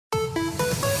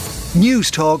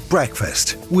News Talk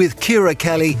Breakfast with Ciara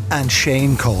Kelly and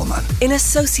Shane Coleman. In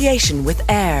association with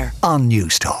AIR on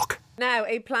News Talk. Now,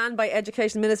 a plan by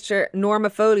Education Minister Norma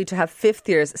Foley to have fifth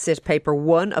years sit paper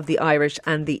 1 of the Irish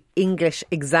and the English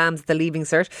exams, the Leaving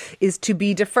Cert, is to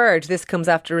be deferred. This comes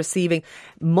after receiving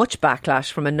much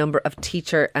backlash from a number of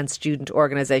teacher and student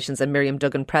organisations. And Miriam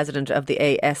Duggan, president of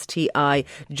the ASTI,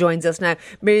 joins us now.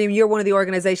 Miriam, you're one of the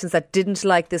organisations that didn't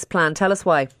like this plan. Tell us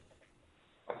why.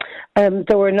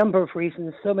 There were a number of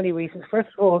reasons, so many reasons. First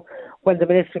of all, when the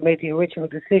Minister made the original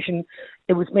decision,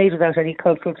 it was made without any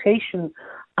consultation.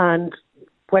 And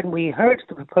when we heard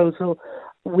the proposal,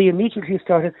 we immediately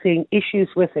started seeing issues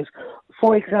with it.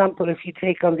 For example, if you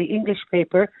take on the English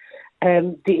paper,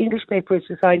 the English paper is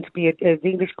designed to be, the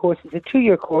English course is a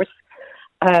 2-year course,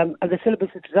 and the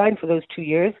syllabus is designed for those 2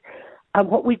 years. And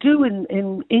what we do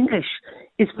in English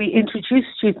is we introduce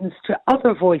students to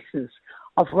other voices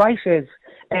of writers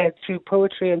through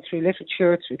poetry and through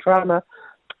literature, through drama,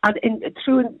 and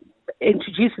through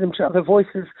introducing them to other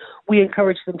voices, we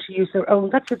encourage them to use their own.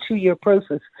 That's a 2-year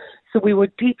process. So we were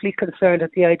deeply concerned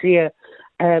at the idea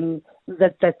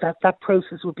that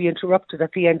process would be interrupted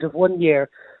at the end of 1 year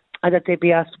and that they'd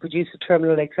be asked to produce a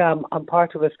terminal exam on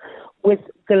part of it. With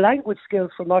the language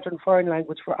skills for modern foreign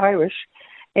language for Irish,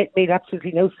 it made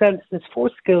absolutely no sense. There's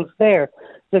 4 skills there.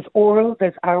 There's oral,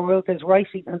 there's oral, there's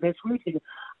writing, and there's reading.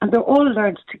 And they're all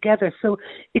learned together. So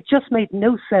it just made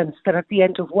no sense that at the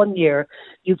end of 1 year,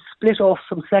 you'd split off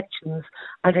some sections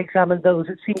and examine those.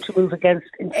 It seemed to move against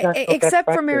international best practice.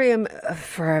 Except for Miriam,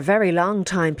 for a very long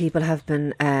time, people have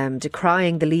been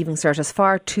decrying the Leaving Cert as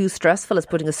far too stressful, as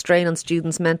putting a strain on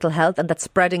students' mental health, and that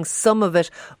spreading some of it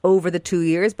over the 2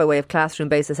 years by way of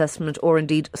classroom-based assessment or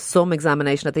indeed some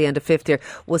examination at the end of 5th year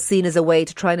was seen as a way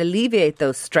to try and alleviate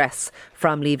those stress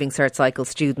from Leaving Cert cycle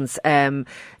students.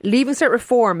 Leaving Cert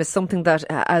reform is something that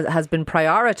has been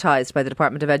prioritised by the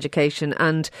Department of Education,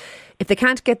 and if they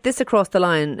can't get this across the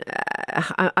line,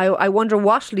 I wonder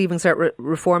what Leaving Cert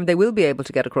reform they will be able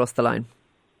to get across the line.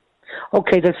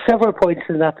 Okay, there's several points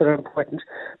in that are important.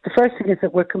 The first thing is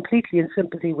that we're completely in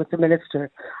sympathy with the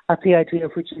Minister at the idea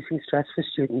of reducing stress for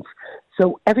students.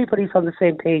 So everybody's on the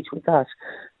same page with that.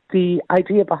 The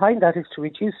idea behind that is to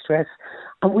reduce stress,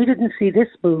 and we didn't see this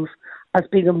move as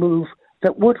being a move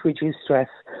that would reduce stress.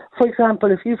 For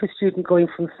example, if you have a student going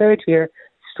from 3rd year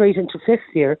straight into 5th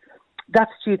year, that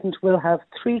student will have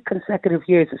 3 consecutive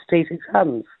years of state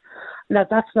exams. Now,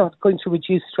 that's not going to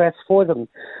reduce stress for them.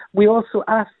 We also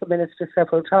asked the Minister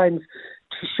several times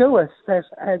to show us that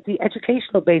the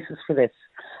educational basis for this,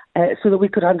 so that we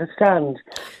could understand.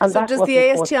 And so does the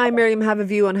ASTI, Miriam, have a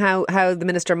view on how the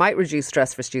Minister might reduce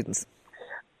stress for students?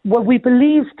 Well, we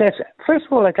believe that, first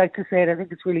of all, I'd like to say, and I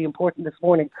think it's really important this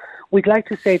morning, we'd like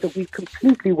to say that we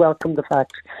completely welcome the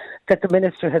fact that the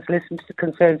Minister has listened to the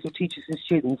concerns of teachers and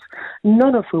students,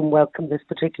 none of whom welcome this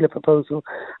particular proposal.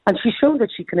 And she's shown that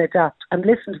she can adapt and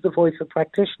listen to the voice of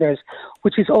practitioners,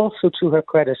 which is also to her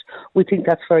credit. We think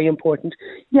that's very important.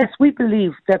 Yes, we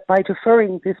believe that by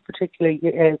deferring this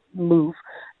particular move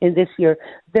in this year,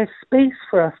 there's space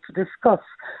for us to discuss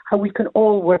how we can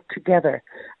all work together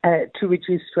to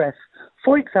reduce stress.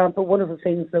 For example, one of the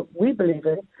things that we believe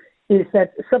in is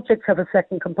that subjects have a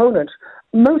second component.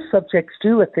 Most subjects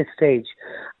do at this stage.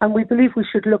 And we believe we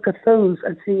should look at those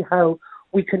and see how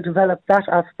we can develop that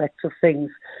aspect of things.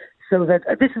 So that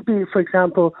this would be, for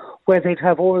example, where they'd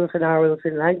have orals and orals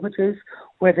in languages,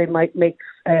 where they might make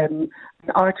an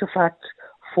artefact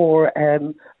for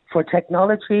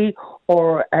technology,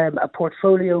 or a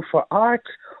portfolio for art,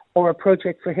 or a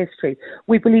project for history.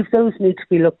 We believe those need to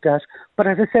be looked at. But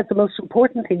as I said, the most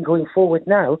important thing going forward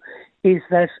now is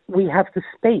that we have the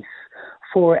space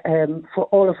for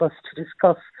all of us to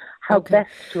discuss how best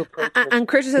to approach it. And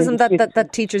criticism that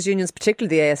teachers' unions,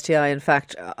 particularly the ASTI, in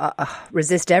fact,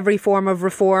 resist every form of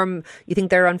reform. You think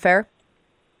they're unfair?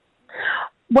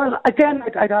 Well, again,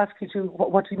 I'd ask you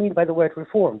what do you mean by the word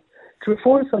reform? To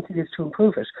reform something is to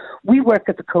improve it. We work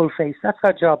at the coalface. That's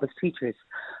our job as teachers.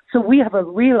 So we have a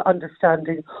real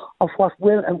understanding of what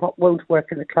will and what won't work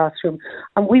in the classroom.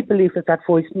 And we believe that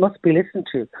voice must be listened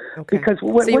to. Okay. Because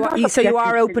so you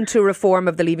are open to reform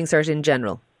of the Leaving Cert in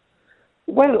general?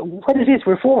 Well, when it is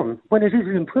reform, when it is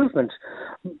an improvement.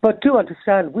 But do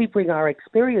understand, we bring our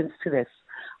experience to this.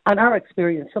 And our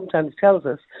experience sometimes tells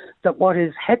us that what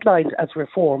is headlined as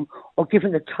reform or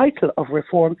given the title of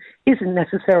reform isn't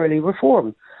necessarily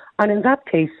reform. And in that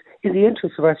case, in the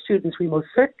interest of our students, we most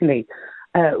certainly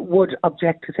would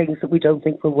object to things that we don't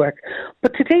think will work.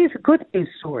 But today is a good news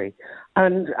story,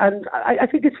 and I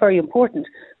think it's very important.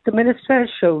 The Minister has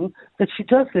shown that she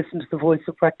does listen to the voice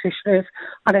of practitioners,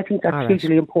 and I think that's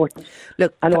hugely important.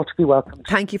 Look, and ought to be welcomed.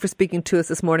 Thank you for speaking to us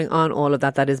this morning on all of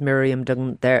that. That is Miriam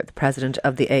Duggan there, the President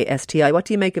of the ASTI. What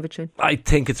do you make of it, Shane? I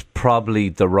think it's probably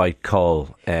the right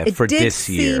call for this year. It did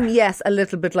seem, yes, a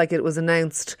little bit like it was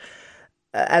announced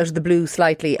out of the blue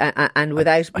slightly and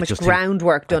without much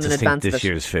groundwork done in advance of it. This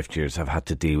year's fifth years have had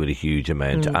to deal with a huge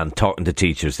amount, and talking to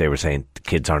teachers, they were saying the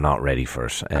kids are not ready for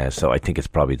it. So I think it's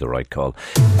probably the right call.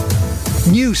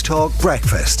 News Talk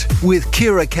Breakfast with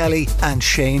Ciara Kelly and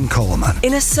Shane Coleman.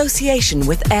 In association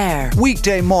with AIR.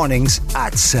 Weekday mornings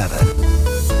at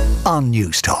 7 on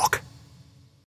News Talk.